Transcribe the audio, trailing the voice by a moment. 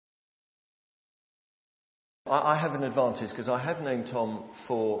I have an advantage because I have known Tom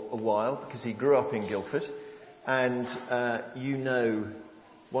for a while because he grew up in Guildford, and you know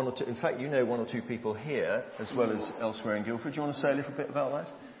one or two. In fact, you know one or two people here as well as elsewhere in Guildford. Do you want to say a little bit about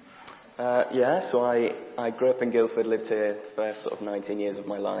that? So I grew up in Guildford, lived here the first sort of 19 years of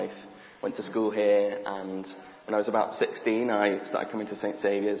my life, went to school here, and when I was about 16, I started coming to St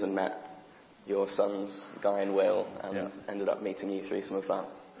Saviour's and met your sons, Guy and Will, and ended up meeting you through some of that.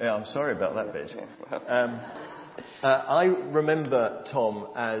 Yeah, I'm sorry about that bit. Yeah. I remember Tom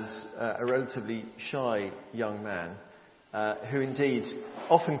as a relatively shy young man who indeed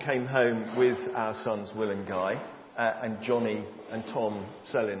often came home with our sons Will and Guy and Johnny and Tom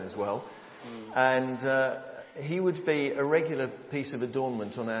Selin as well. And he would be a regular piece of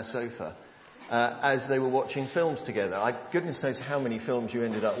adornment on our sofa as they were watching films together. Goodness knows how many films you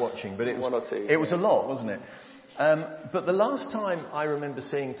ended up watching, but it was, one or two, it was a lot, wasn't it? But the last time I remember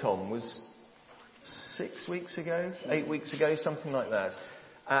seeing Tom was 6 weeks ago, 8 weeks ago, something like that.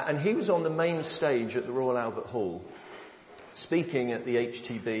 And he was on the main stage at the Royal Albert Hall, speaking at the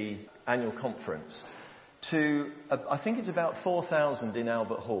HTB annual conference to, I think it's about 4,000 in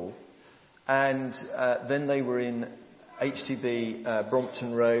Albert Hall. And then they were in HTB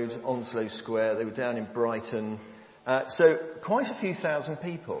Brompton Road, Onslow Square. They were down in Brighton. So quite a few thousand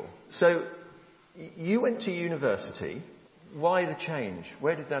people. So you went to university. Why the change?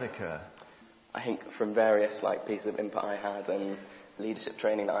 Where did that occur? I think from various pieces of input I had and leadership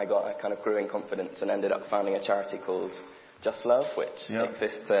training that I got, I kind of grew in confidence and ended up founding a charity called Just Love, which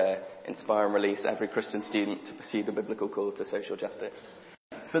exists to inspire and release every Christian student to pursue the biblical call to social justice.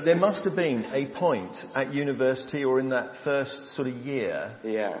 But there must have been a point at university or in that first sort of year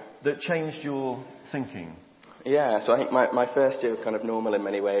that changed your thinking. Yeah, so I think my first year was kind of normal in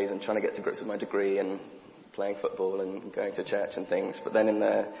many ways and trying to get to grips with my degree and playing football and going to church and things. But then in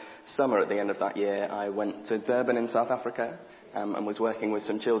the summer at the end of that year, I went to Durban in South Africa and was working with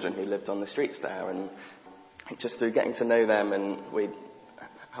some children who lived on the streets there. And just through getting to know them, and we'd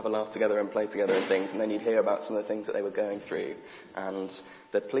have a laugh together and play together and things, and then you'd hear about some of the things that they were going through. And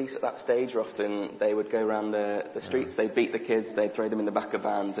the police at that stage were often, they would go around the streets, they'd beat the kids, they'd throw them in the back of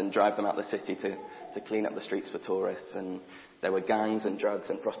vans and drive them out the city to clean up the streets for tourists. And there were gangs and drugs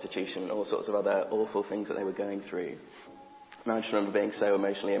and prostitution and all sorts of other awful things that they were going through. And I just remember being so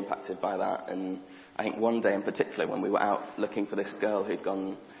emotionally impacted by that. And I think one day in particular when we were out looking for this girl who'd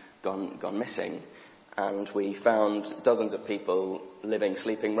gone missing, and we found dozens of people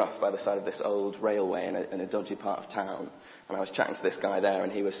sleeping rough by the side of this old railway in a dodgy part of town. And I was chatting to this guy there,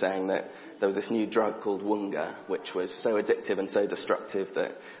 and he was saying that there was this new drug called Wunga, which was so addictive and so destructive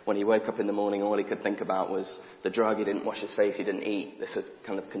that when he woke up in the morning, all he could think about was the drug. He didn't wash his face, he didn't eat. This had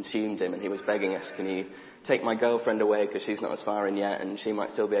kind of consumed him, and he was begging us, can you take my girlfriend away because she's not as far in yet, and she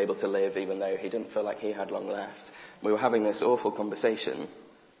might still be able to live, even though he didn't feel like he had long left. We were having this awful conversation,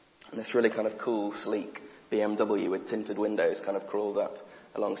 and this really kind of cool, sleek BMW with tinted windows kind of crawled up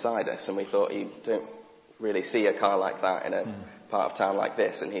alongside us, and we thought, you don't really see a car like that in a part of town like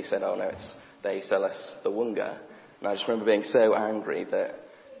this. And he said, oh no, they sell us the Wunga. And I just remember being so angry that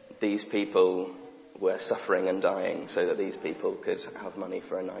these people were suffering and dying so that these people could have money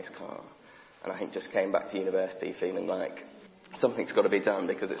for a nice car. And I think just came back to university feeling like something's got to be done,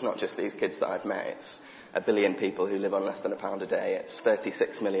 because it's not just these kids that I've met, it's 1 billion people who live on less than £1 a day. It's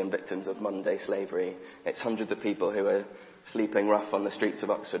 36 million victims of modern-day slavery. It's hundreds of people who are sleeping rough on the streets of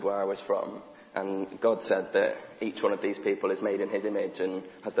Oxford, where I was from. And God said that each one of these people is made in his image and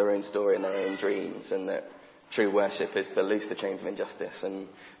has their own story and their own dreams, and that true worship is to loose the chains of injustice, and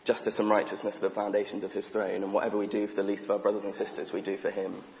justice and righteousness are the foundations of his throne, and whatever we do for the least of our brothers and sisters, we do for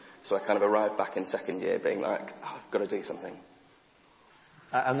him. So I kind of arrived back in second year being like, I've got to do something.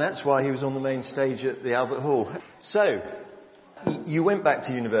 And that's why he was on the main stage at the Albert Hall. So, you went back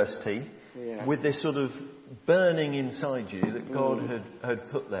to university with this sort of burning inside you that God had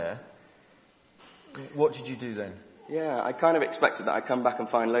put there. What did you do then? Yeah, I kind of expected that I'd come back and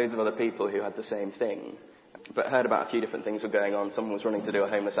find loads of other people who had the same thing, but heard about a few different things were going on. Someone was running to do a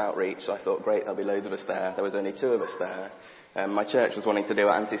homeless outreach, so I thought, great, there'll be loads of us there. There was only 2 of us there. My church was wanting to do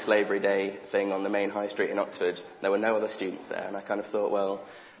an anti-slavery day thing on the main high street in Oxford. There were no other students there, and I kind of thought, well,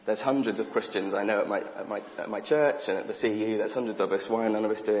 there's hundreds of Christians I know at my church and at the CU. There's hundreds of us. Why are none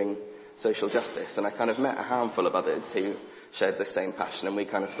of us doing social justice? And I kind of met a handful of others who shared the same passion, and we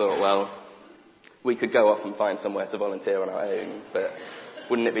kind of thought, well, we could go off and find somewhere to volunteer on our own, but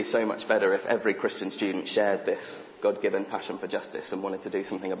wouldn't it be so much better if every Christian student shared this God-given passion for justice and wanted to do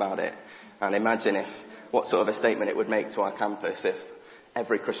something about it? And imagine what sort of a statement it would make to our campus if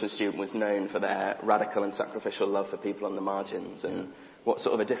every Christian student was known for their radical and sacrificial love for people on the margins, and what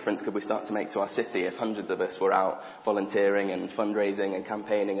sort of a difference could we start to make to our city if hundreds of us were out volunteering and fundraising and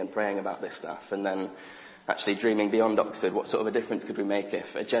campaigning and praying about this stuff? And then actually dreaming beyond Oxford, what sort of a difference could we make if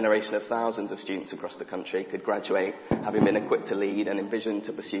a generation of thousands of students across the country could graduate having been equipped to lead and envisioned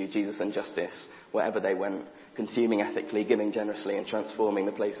to pursue Jesus and justice wherever they went, consuming ethically, giving generously, and transforming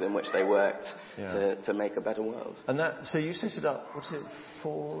the places in which they worked to make a better world. And so you set it up, what's it,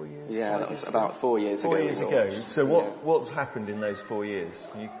 4 years? Yeah, that was about 4 years ago. 4 years ago. So what's happened in those 4 years?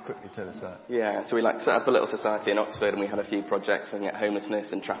 Can you quickly tell us that? Yeah, so we set up a little society in Oxford, and we had a few projects looking at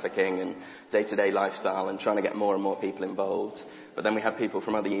homelessness and trafficking and day-to-day lifestyle and trying to get more and more people involved. But then we had people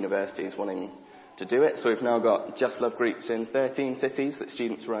from other universities wanting to do it. So we've now got Just Love groups in 13 cities that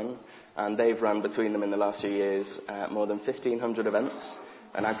students run. And they've run between them in the last few years more than 1,500 events,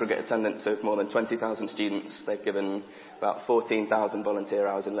 an aggregate attendance of more than 20,000 students. They've given about 14,000 volunteer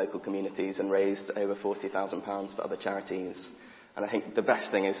hours in local communities and raised over £40,000 for other charities. And I think the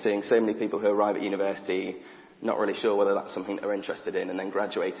best thing is seeing so many people who arrive at university not really sure whether that's something that they're interested in, and then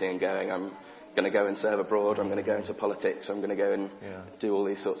graduating and going, I'm going to go and serve abroad, or I'm going to go into politics, or I'm going to go and do all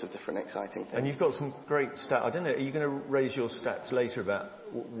these sorts of different exciting things. And you've got some great stats. I don't know, are you going to raise your stats later about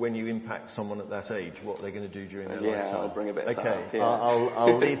when you impact someone at that age, what they're going to do during their lifetime? Yeah, I'll bring a bit of that up, Okay,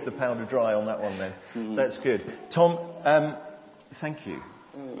 I'll leave the powder dry on that one then. That's good. Tom, thank you.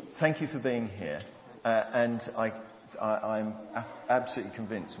 Thank you for being here. And I'm absolutely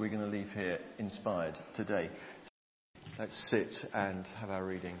convinced we're going to leave here inspired today. Let's sit and have our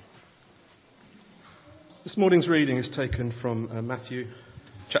reading. This morning's reading is taken from Matthew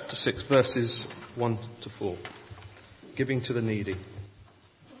chapter 6, verses 1 to 4. Giving to the needy.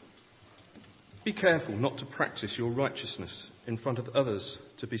 Be careful not to practice your righteousness in front of others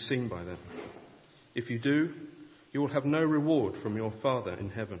to be seen by them. If you do, you will have no reward from your Father in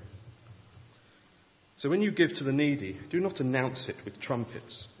heaven. So when you give to the needy, do not announce it with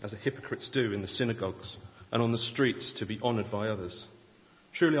trumpets, as the hypocrites do in the synagogues and on the streets to be honoured by others.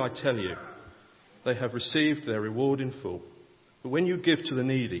 Truly I tell you, they have received their reward in full. But when you give to the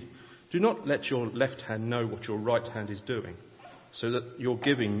needy, do not let your left hand know what your right hand is doing, so that your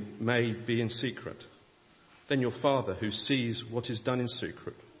giving may be in secret. Then your Father, who sees what is done in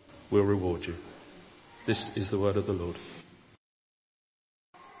secret, will reward you. This is the word of the Lord.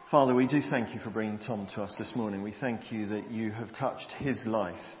 Father, we do thank you for bringing Tom to us this morning. We thank you that you have touched his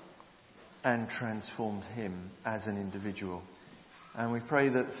life and transformed him as an individual. And we pray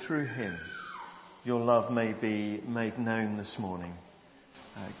that through him, your love may be made known this morning.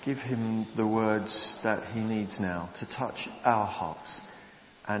 Give him the words that he needs now to touch our hearts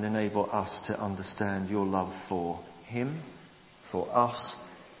and enable us to understand your love for him, for us,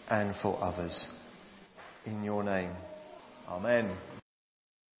 and for others. In your name. Amen.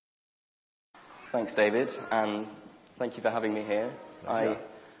 Thanks, David, and thank you for having me here.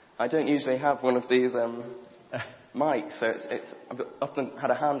 I don't usually have one of these mics, so I've often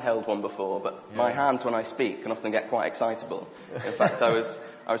had a handheld one before, but my hands when I speak can often get quite excitable. In fact, I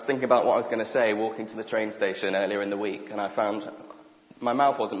was thinking about what I was going to say walking to the train station earlier in the week, and I found my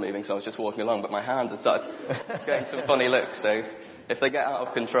mouth wasn't moving, so I was just walking along, but my hands had started getting some funny looks, so if they get out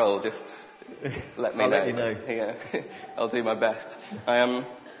of control, just let me know. Let you know. Yeah, I'll do my best.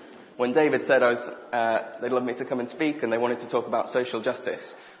 When David said they'd love me to come and speak and they wanted to talk about social justice,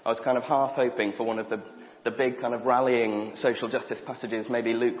 I was kind of half hoping for one of the big kind of rallying social justice passages,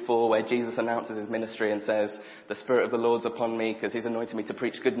 maybe Luke 4, where Jesus announces his ministry and says, the Spirit of the Lord's upon me because he's anointed me to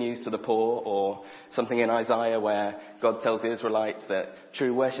preach good news to the poor, or something in Isaiah where God tells the Israelites that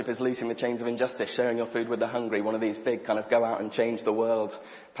true worship is loosing the chains of injustice, sharing your food with the hungry, one of these big kind of go out and change the world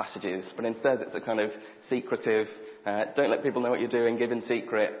passages. But instead it's a kind of secretive, don't let people know what you're doing, give in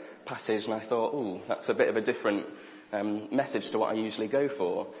secret passage. And I thought, that's a bit of a different message to what I usually go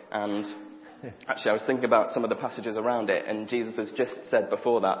for. And actually, I was thinking about some of the passages around it, and Jesus has just said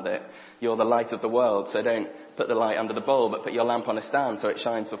before that you're the light of the world, so don't put the light under the bowl, but put your lamp on a stand so it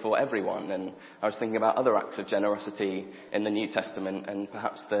shines before everyone. And I was thinking about other acts of generosity in the New Testament, and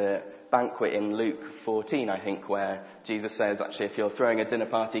perhaps the banquet in Luke 14, I think, where Jesus says, actually, if you're throwing a dinner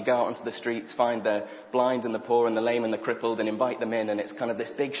party, go out onto the streets, find the blind and the poor and the lame and the crippled, and invite them in, and it's kind of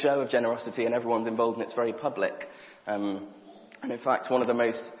this big show of generosity, and everyone's involved, and it's very public. And in fact, one of the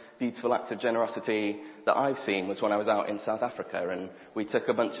most beautiful acts of generosity that I've seen was when I was out in South Africa, and we took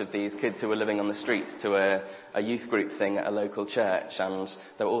a bunch of these kids who were living on the streets to a youth group thing at a local church, and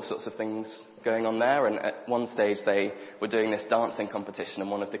there were all sorts of things going on there. And at one stage they were doing this dancing competition,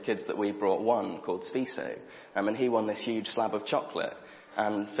 and one of the kids that we brought won, called Spiso. And he won this huge slab of chocolate.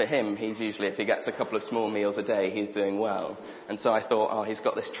 And for him, he's usually, if he gets a couple of small meals a day, he's doing well. And so I thought, oh, he's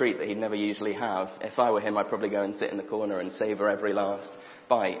got this treat that he'd never usually have. If I were him, I'd probably go and sit in the corner and savour every last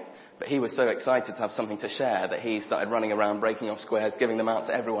bite. But he was so excited to have something to share that he started running around, breaking off squares, giving them out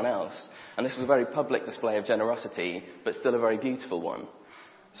to everyone else. And this was a very public display of generosity, but still a very beautiful one.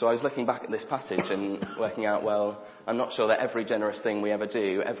 So I was looking back at this passage and working out, well, I'm not sure that every generous thing we ever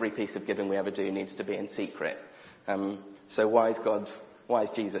do, every piece of giving we ever do, needs to be in secret. So why is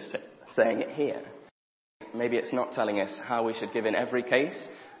Jesus saying it here? Maybe it's not telling us how we should give in every case,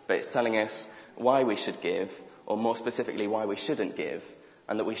 but it's telling us why we should give, or more specifically, why we shouldn't give,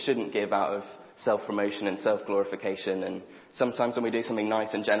 and that we shouldn't give out of self-promotion and self-glorification. And sometimes when we do something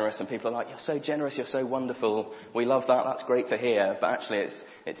nice and generous and people are like, you're so generous, you're so wonderful, we love that, that's great to hear, but actually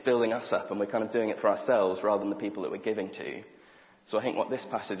it's building us up and we're kind of doing it for ourselves rather than the people that we're giving to. So I think what this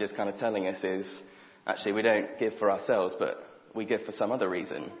passage is kind of telling us is, actually we don't give for ourselves, but we give for some other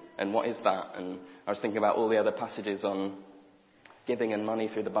reason. And what is that? And I was thinking about all the other passages on giving and money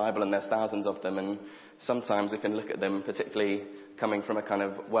through the Bible, and there's thousands of them, and sometimes we can look at them, particularly coming from a kind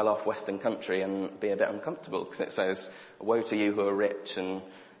of well-off Western country, and be a bit uncomfortable, because it says, woe to you who are rich, and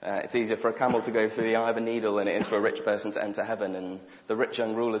it's easier for a camel to go through the eye of a needle than it is for a rich person to enter heaven, and the rich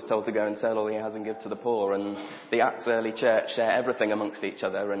young ruler is told to go and sell all he has and give to the poor, and the Acts early church share everything amongst each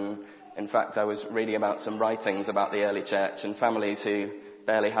other. And in fact, I was reading about some writings about the early church, and families who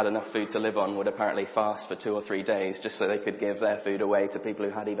barely had enough food to live on would apparently fast for 2 or 3 days just so they could give their food away to people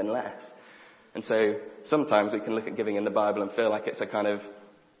who had even less. And so sometimes we can look at giving in the Bible and feel like it's a kind of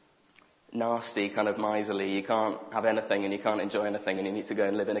nasty, kind of miserly, you can't have anything and you can't enjoy anything and you need to go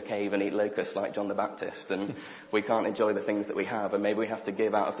and live in a cave and eat locusts like John the Baptist, and we can't enjoy the things that we have, and maybe we have to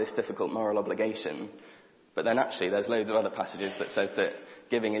give out of this difficult moral obligation. But then actually there's loads of other passages that says that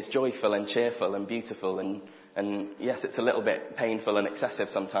giving is joyful and cheerful and beautiful, and yes, it's a little bit painful and excessive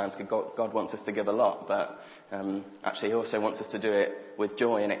sometimes because God wants us to give a lot, but actually he also wants us to do it with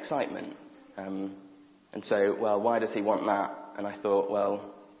joy and excitement. And so, well, why does he want that? And I thought,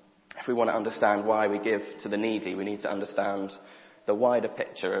 well, if we want to understand why we give to the needy, we need to understand the wider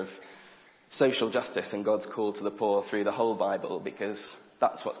picture of social justice and God's call to the poor through the whole Bible, because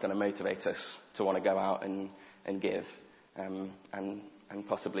that's what's going to motivate us to want to go out and give, and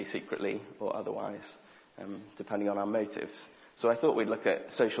possibly secretly or otherwise, depending on our motives. So I thought we'd look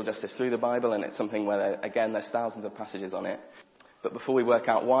at social justice through the Bible, and it's something where, again, there's thousands of passages on it. But before we work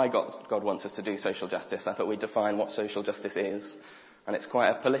out why God wants us to do social justice, I thought we'd define what social justice is. And it's quite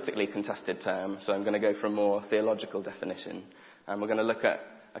a politically contested term, so I'm going to go for a more theological definition. And we're going to look at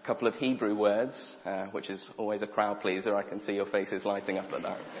a couple of Hebrew words, which is always a crowd pleaser. I can see your faces lighting up at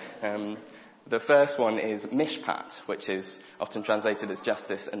that. The first one is mishpat, which is often translated as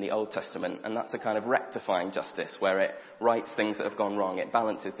justice in the Old Testament, and that's a kind of rectifying justice where it rights things that have gone wrong. It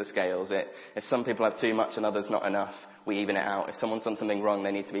balances the scales. If some people have too much and others not enough, we even it out. If someone's done something wrong,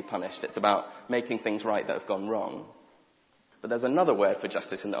 they need to be punished. It's about making things right that have gone wrong. But there's another word for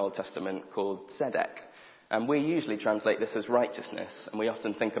justice in the Old Testament called tzedek. And we usually translate this as righteousness, and we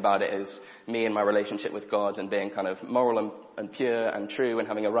often think about it as me and my relationship with God and being kind of moral and pure and true and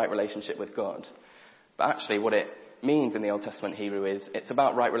having a right relationship with God. But actually what it means in the Old Testament Hebrew is it's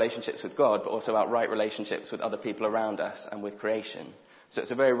about right relationships with God, but also about right relationships with other people around us and with creation. So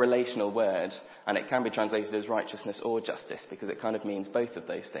it's a very relational word, and it can be translated as righteousness or justice because it kind of means both of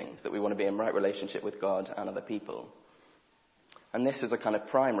those things, that we want to be in right relationship with God and other people. And this is a kind of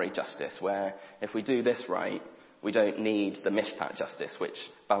primary justice where if we do this right, we don't need the mishpat justice, which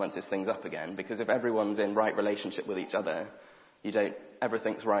balances things up again, because if everyone's in right relationship with each other,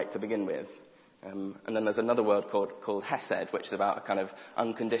 everything's right to begin with. And then there's another word called hesed, which is about a kind of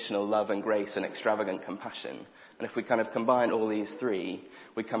unconditional love and grace and extravagant compassion. And if we kind of combine all these three,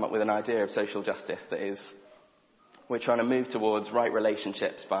 we come up with an idea of social justice that is, we're trying to move towards right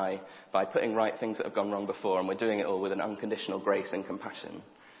relationships by putting right things that have gone wrong before, and we're doing it all with an unconditional grace and compassion.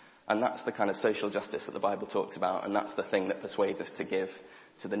 And that's the kind of social justice that the Bible talks about, and that's the thing that persuades us to give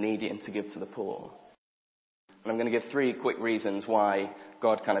to the needy and to give to the poor. And I'm going to give 3 quick reasons why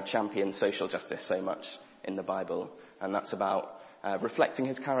God kind of champions social justice so much in the Bible. And that's about reflecting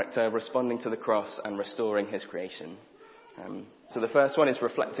his character, responding to the cross, and restoring his creation. So the first one is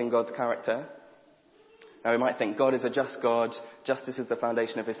reflecting God's character. Now we might think God is a just God, justice is the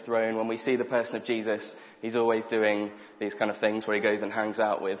foundation of his throne. When we see the person of Jesus, he's always doing these kind of things where he goes and hangs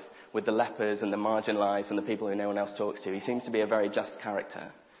out with the lepers and the marginalized and the people who no one else talks to. He seems to be a very just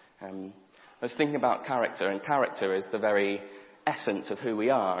character. I was thinking about character, and character is the very essence of who we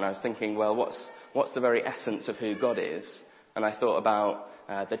are. And I was thinking, well, what's the very essence of who God is? And I thought about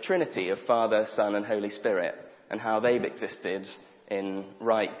the Trinity of Father, Son and Holy Spirit, and how they've existed in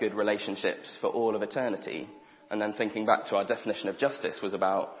right, good relationships for all of eternity. And then thinking back to our definition of justice was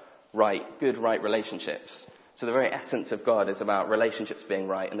about right relationships. So the very essence of God is about relationships being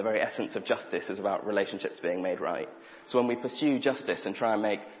right, and the very essence of justice is about relationships being made right. So when we pursue justice and try and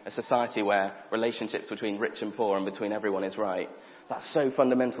make a society where relationships between rich and poor and between everyone is right, that's so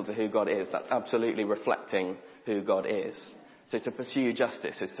fundamental to who God is. That's absolutely reflecting who God is. So to pursue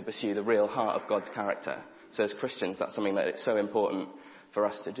justice is to pursue the real heart of God's character. So as Christians, that's something that it's so important for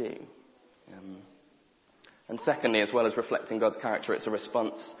us to do. And secondly, as well as reflecting God's character, it's a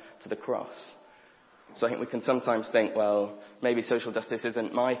response to the cross. So I think we can sometimes think, well, maybe social justice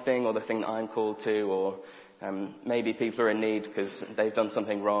isn't my thing or the thing that I'm called to, or maybe people are in need because they've done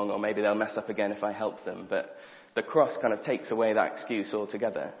something wrong, or maybe they'll mess up again if I help them. But the cross kind of takes away that excuse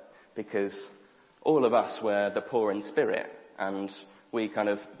altogether, because all of us were the poor in spirit, and we kind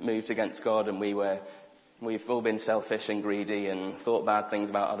of moved against God, and we've all been selfish and greedy and thought bad things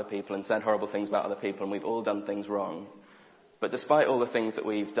about other people and said horrible things about other people, and we've all done things wrong. But despite all the things that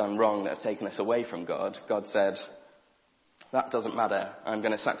we've done wrong that have taken us away from God, God said, that doesn't matter. I'm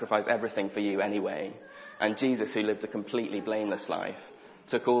going to sacrifice everything for you anyway. And Jesus, who lived a completely blameless life,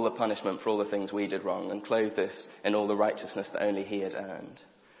 took all the punishment for all the things we did wrong and clothed us in all the righteousness that only he had earned.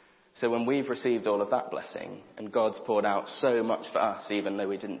 So when we've received all of that blessing, and God's poured out so much for us even though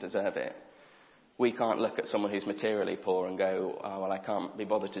we didn't deserve it, we can't look at someone who's materially poor and go, oh, well, I can't be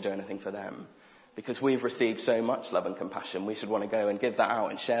bothered to do anything for them. Because we've received so much love and compassion, we should want to go and give that out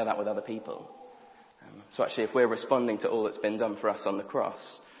and share that with other people. So actually, if we're responding to all that's been done for us on the cross,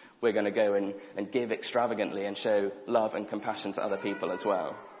 we're going to go and give extravagantly and show love and compassion to other people as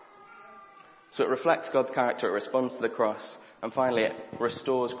well. So it reflects God's character, it responds to the cross, and finally it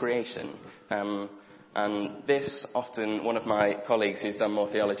restores creation. And this, often, one of my colleagues who's done more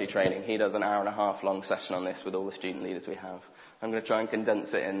theology training, he does an 1.5-hour long session on this with all the student leaders we have. I'm going to try and condense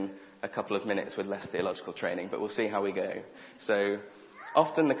it in a couple of minutes with less theological training, but we'll see how we go. So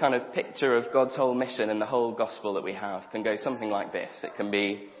often the kind of picture of God's whole mission and the whole gospel that we have can go something like this. It can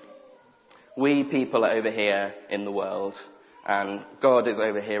be, we people are over here in the world, and God is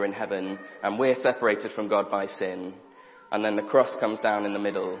over here in heaven, and we're separated from God by sin. And then the cross comes down in the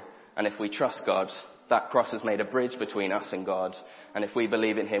middle, and if we trust God, that cross has made a bridge between us and God. And if we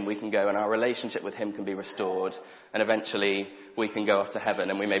believe in him, we can go and our relationship with him can be restored. And eventually we can go off to heaven,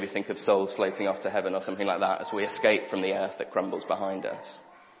 and we maybe think of souls floating off to heaven or something like that as we escape from the earth that crumbles behind us.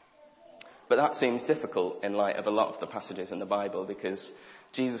 But that seems difficult in light of a lot of the passages in the Bible, because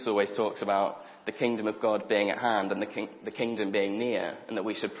Jesus always talks about the kingdom of God being at hand and the kingdom being near, and that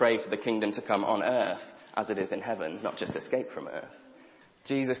we should pray for the kingdom to come on earth as it is in heaven, not just escape from earth.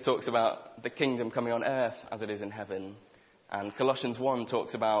 Jesus talks about the kingdom coming on earth as it is in heaven. And Colossians 1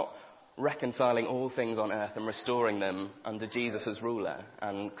 talks about reconciling all things on earth and restoring them under Jesus as ruler.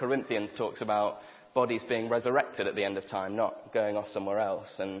 And Corinthians talks about bodies being resurrected at the end of time, not going off somewhere else.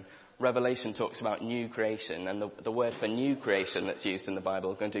 And Revelation talks about new creation. And the word for new creation that's used in the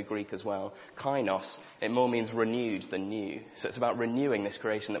Bible, going to do Greek as well, kainos, it more means renewed than new. So it's about renewing this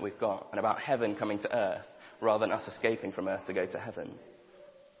creation that we've got, and about heaven coming to earth rather than us escaping from earth to go to heaven.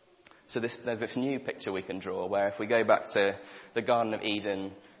 So there's this new picture we can draw, where if we go back to the Garden of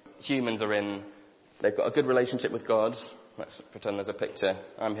Eden, humans they've got a good relationship with God. Let's pretend there's a picture.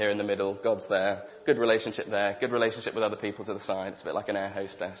 I'm here in the middle, God's there. Good relationship there. Good relationship with other people to the side. It's a bit like an air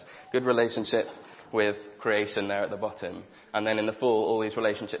hostess. Good relationship with creation there at the bottom. And then in the fall, all these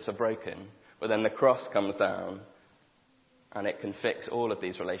relationships are broken. But then the cross comes down, and it can fix all of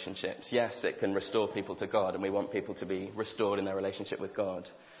these relationships. Yes, it can restore people to God, and we want people to be restored in their relationship with God,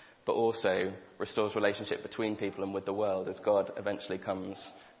 but also restores relationship between people and with the world as God eventually comes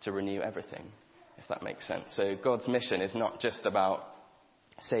to renew everything, if that makes sense. So God's mission is not just about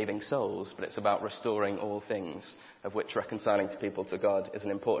saving souls, but it's about restoring all things, of which reconciling to people to God is an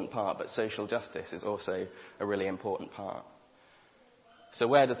important part, but social justice is also a really important part. So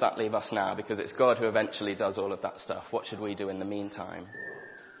where does that leave us now? Because it's God who eventually does all of that stuff. What should we do in the meantime?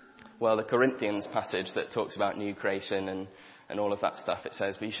 Well, the Corinthians passage that talks about new creation and all of that stuff, it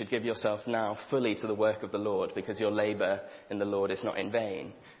says, but you should give yourself now fully to the work of the Lord, because your labour in the Lord is not in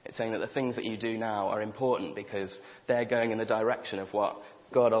vain. It's saying that the things that you do now are important because they're going in the direction of what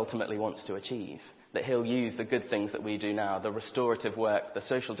God ultimately wants to achieve. That he'll use the good things that we do now, the restorative work, the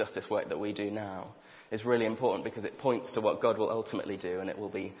social justice work that we do now, is really important because it points to what God will ultimately do, and it will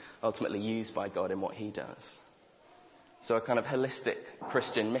be ultimately used by God in what he does. So a kind of holistic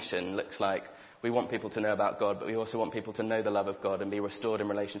Christian mission looks like We want people to know about God, but we also want people to know the love of God and be restored in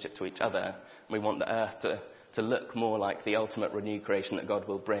relationship to each other. And we want the earth to look more like the ultimate renewed creation that God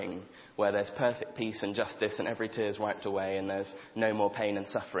will bring, where there's perfect peace and justice and every tear is wiped away and there's no more pain and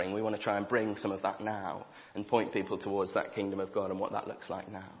suffering. We want to try and bring some of that now and point people towards that kingdom of God and what that looks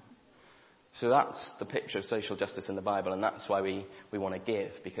like now. So that's the picture of social justice in the Bible, and that's why we want to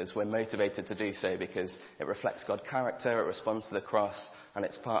give, because we're motivated to do so, because it reflects God's character, it responds to the cross, and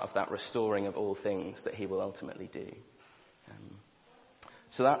it's part of that restoring of all things that he will ultimately do.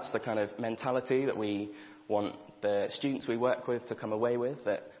 So that's the kind of mentality that we want the students we work with to come away with,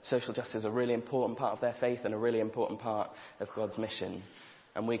 that social justice is a really important part of their faith and a really important part of God's mission.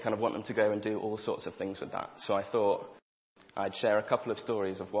 And we kind of want them to go and do all sorts of things with that. So I thought I'd share a couple of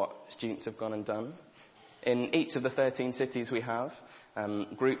stories of what students have gone and done. In each of the 13 cities we have,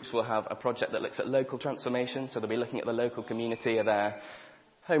 groups will have a project that looks at local transformation. So they'll be looking at the local community. Are there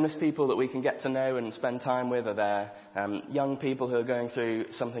homeless people that we can get to know and spend time with? Are there young people who are going through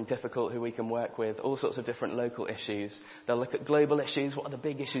something difficult who we can work with? All sorts of different local issues. They'll look at global issues. What are the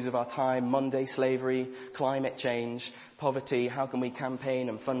big issues of our time? Modern-day slavery, climate change, poverty. How can we campaign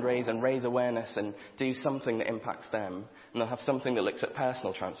and fundraise and raise awareness and do something that impacts them? And they'll have something that looks at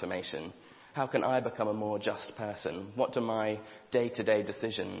personal transformation. How can I become a more just person? What do my day-to-day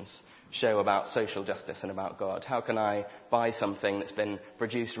decisions show about social justice and about God? How can I buy something that's been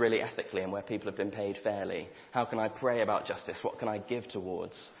produced really ethically and where people have been paid fairly? How can I pray about justice? What can I give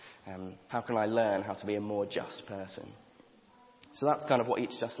towards? How can I learn how to be a more just person? So that's kind of what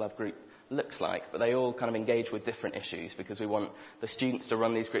each Just Love group looks like, but they all kind of engage with different issues, because we want the students to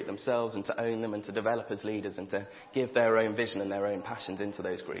run these groups themselves and to own them and to develop as leaders and to give their own vision and their own passions into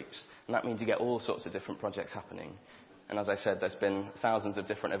those groups. And that means you get all sorts of different projects happening. And as I said, there's been thousands of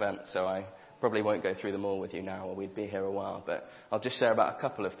different events, so I probably won't go through them all with you now, or we'd be here a while, but I'll just share about a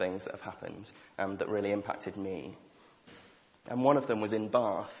couple of things that have happened that really impacted me. And one of them was in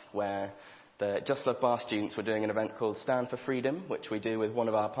Bath, where the Just Love Bath students were doing an event called Stand for Freedom, which we do with one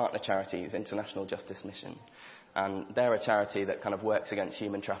of our partner charities, International Justice Mission. And they're a charity that kind of works against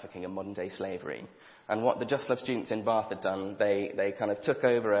human trafficking and modern-day slavery. And what the Just Love students in Bath had done, they kind of took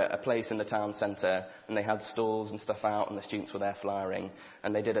over a place in the town centre, and they had stalls and stuff out, and the students were there flyering.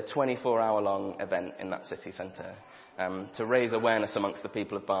 And they did a 24-hour-long event in that city centre to raise awareness amongst the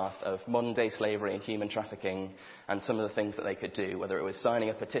people of Bath of modern-day slavery and human trafficking and some of the things that they could do, whether it was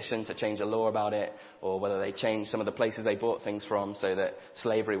signing a petition to change a law about it, or whether they changed some of the places they bought things from so that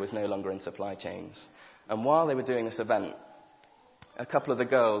slavery was no longer in supply chains. And while they were doing this event, a couple of the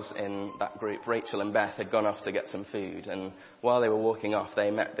girls in that group, Rachel and Beth, had gone off to get some food. And while they were walking off, they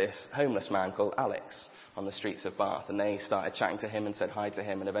met this homeless man called Alex on the streets of Bath. And they started chatting to him and said hi to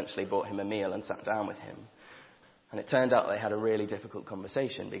him and eventually bought him a meal and sat down with him. And it turned out they had a really difficult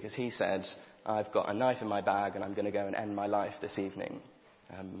conversation, because he said, I've got a knife in my bag and I'm going to go and end my life this evening.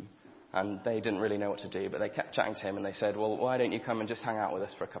 And they didn't really know what to do, but they kept chatting to him and they said, well, why don't you come and just hang out with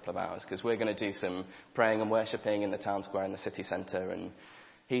us for a couple of hours? Because we're going to do some praying and worshipping in the town square in the city centre. And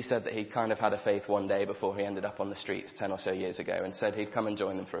he said that he kind of had a faith one day before he ended up on the streets 10 or so years ago, and said he'd come and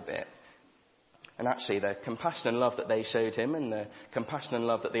join them for a bit. And actually, the compassion and love that they showed him and the compassion and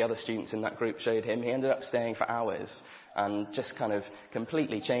love that the other students in that group showed him, he ended up staying for hours and just kind of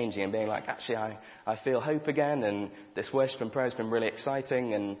completely changing and being like, actually, I feel hope again, and this worship and prayer has been really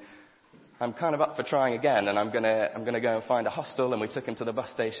exciting, and I'm kind of up for trying again, and I'm gonna go and find a hostel. And we took him to the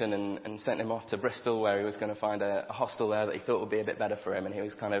bus station and sent him off to Bristol, where he was going to find a hostel there that he thought would be a bit better for him, and he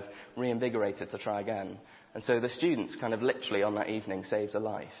was kind of reinvigorated to try again. And so the students kind of literally on that evening saved a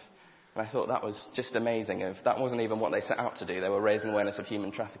life. And I thought that was just amazing. That wasn't even what they set out to do. They were raising awareness of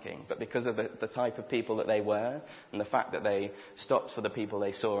human trafficking. But because of the type of people that they were, and the fact that they stopped for the people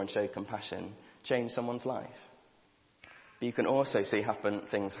they saw and showed compassion, changed someone's life. But you can also see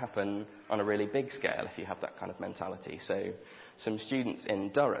things happen on a really big scale if you have that kind of mentality. So some students in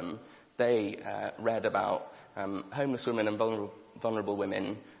Durham, they read about homeless women and vulnerable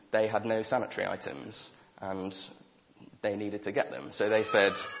women. They had no sanitary items, and they needed to get them. So they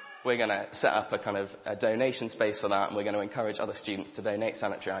said, we're going to set up a donation space for that, and we're going to encourage other students to donate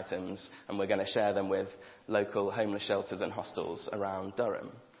sanitary items, and we're going to share them with local homeless shelters and hostels around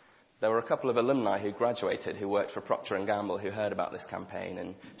Durham. There were a couple of alumni who graduated who worked for Procter & Gamble who heard about this campaign,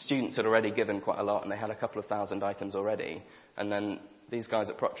 and students had already given quite a lot, and they had a couple of thousand items already. And then these guys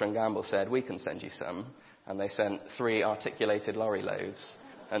at Procter & Gamble said, we can send you some, and they sent 3 articulated lorry loads.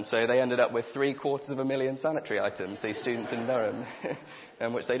 And so they ended up with 750,000 sanitary items, these students in Durham,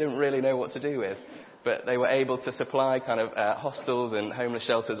 which they didn't really know what to do with. But they were able to supply hostels and homeless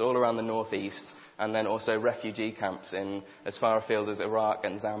shelters all around the northeast, and then also refugee camps in as far afield as Iraq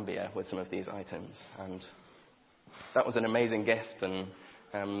and Zambia with some of these items. And that was an amazing gift, and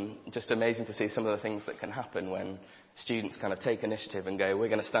just amazing to see some of the things that can happen when students kind of take initiative and go, we're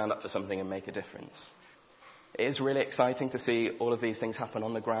going to stand up for something and make a difference. It is really exciting to see all of these things happen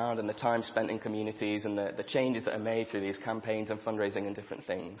on the ground, and the time spent in communities, and the changes that are made through these campaigns and fundraising and different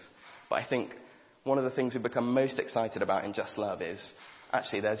things. But I think one of the things we've become most excited about in Just Love is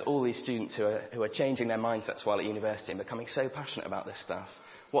actually there's all these students who are changing their mindsets while at university and becoming so passionate about this stuff.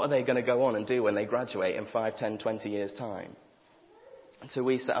 What are they going to go on and do when they graduate in 5, 10, 20 years' time? And so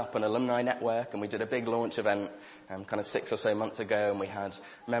we set up an alumni network, and we did a big launch event kind of 6 or so months ago, and we had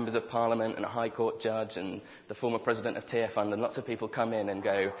members of Parliament and a High Court judge and the former president of Tearfund, and lots of people come in and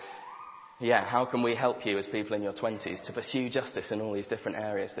go, yeah, how can we help you as people in your 20s to pursue justice in all these different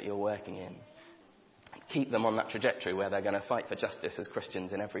areas that you're working in? Keep them on that trajectory where they're going to fight for justice as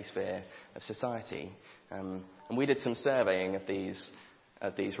Christians in every sphere of society. And we did some surveying of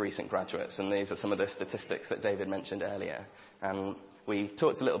these recent graduates, and these are some of the statistics that David mentioned earlier. And we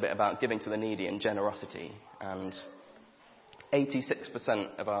talked a little bit about giving to the needy and generosity, and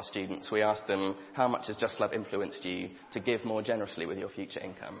 86% of our students, we asked them, how much has Just Love influenced you to give more generously with your future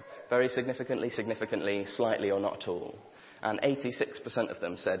income? Very significantly, slightly, or not at all. And 86% of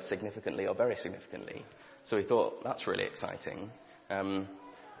them said significantly or very significantly. So we thought, that's really exciting.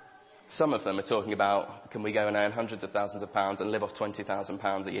 Some of them are talking about, can we go and earn hundreds of thousands of pounds and live off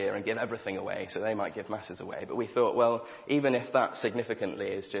 £20,000 a year and give everything away? So they might give masses away. But we thought, well, even if that significantly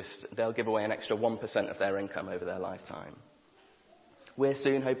is just, they'll give away an extra 1% of their income over their lifetime. We're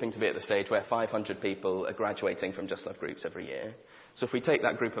soon hoping to be at the stage where 500 people are graduating from Just Love groups every year. So if we take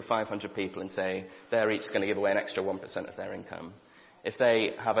that group of 500 people and say they're each going to give away an extra 1% of their income, if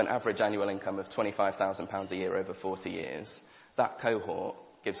they have an average annual income of £25,000 a year over 40 years, that cohort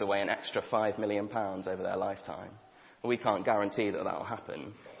gives away an extra £5 million over their lifetime. We can't guarantee that will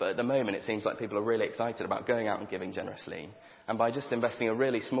happen, but at the moment it seems like people are really excited about going out and giving generously. And by just investing a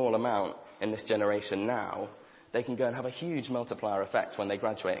really small amount in this generation now, they can go and have a huge multiplier effect when they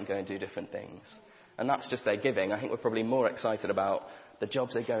graduate and go and do different things. And that's just their giving. I think we're probably more excited about the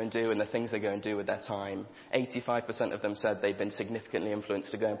jobs they go and do and the things they go and do with their time. 85% of them said they've been significantly influenced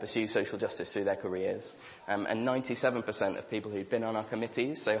to go and pursue social justice through their careers. And 97% of people who'd been on our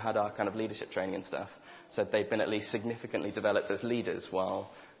committees, so had our kind of leadership training and stuff, said they'd been at least significantly developed as leaders while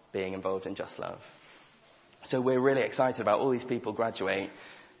being involved in Just Love. So we're really excited about all these people graduate,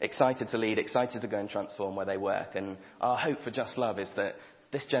 excited to lead, excited to go and transform where they work. And our hope for Just Love is that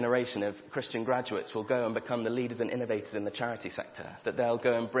this generation of Christian graduates will go and become the leaders and innovators in the charity sector, that they'll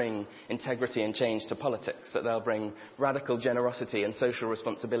go and bring integrity and change to politics, that they'll bring radical generosity and social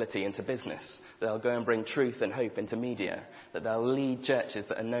responsibility into business, that they'll go and bring truth and hope into media, that they'll lead churches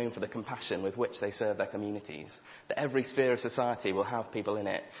that are known for the compassion with which they serve their communities, that every sphere of society will have people in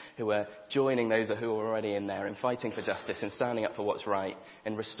it who are joining those who are already in there in fighting for justice, in standing up for what's right,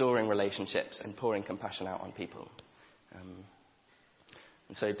 in restoring relationships and pouring compassion out on people.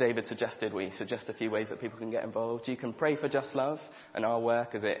 And so David suggested we suggest a few ways that people can get involved. You can pray for Just Love and our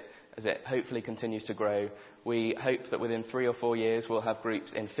work as it hopefully continues to grow. We hope that within 3 or 4 years we'll have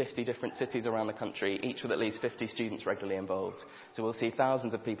groups in 50 different cities around the country, each with at least 50 students regularly involved. So we'll see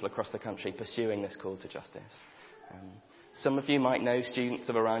thousands of people across the country pursuing this call to justice. Some of you might know students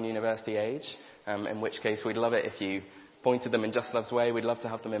of around university age, in which case we'd love it if you pointed them in Just Love's way. We'd love to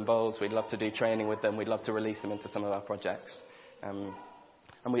have them involved. We'd love to do training with them. We'd love to release them into some of our projects.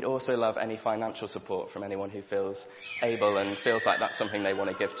 And we'd also love any financial support from anyone who feels able and feels like that's something they want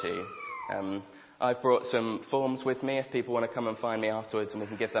to give to. I've brought some forms with me if people want to come and find me afterwards, and we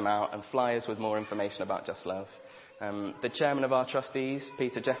can give them out, and flyers with more information about Just Love. The chairman of our trustees,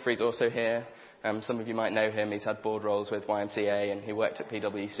 Peter Jeffrey, is also here. Some of you might know him. He's had board roles with YMCA, and he worked at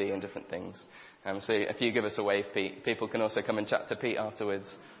PwC and different things. So if you give us a wave, Pete, people can also come and chat to Pete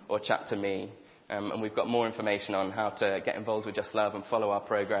afterwards or chat to me. And we've got more information on how to get involved with Just Love and follow our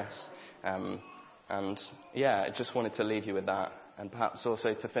progress. I just wanted to leave you with that, and perhaps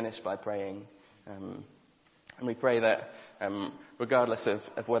also to finish by praying. And we pray that regardless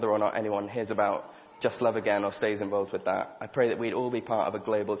of whether or not anyone hears about Just Love again or stays involved with that, I pray that we'd all be part of a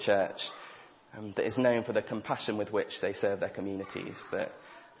global church that is known for the compassion with which they serve their communities,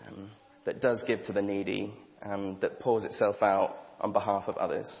 that does give to the needy and that pours itself out on behalf of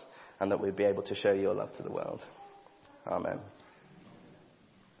others, and that we'd be able to show your love to the world. Amen.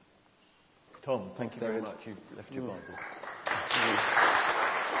 Tom, thank you very much. You've left your Bible.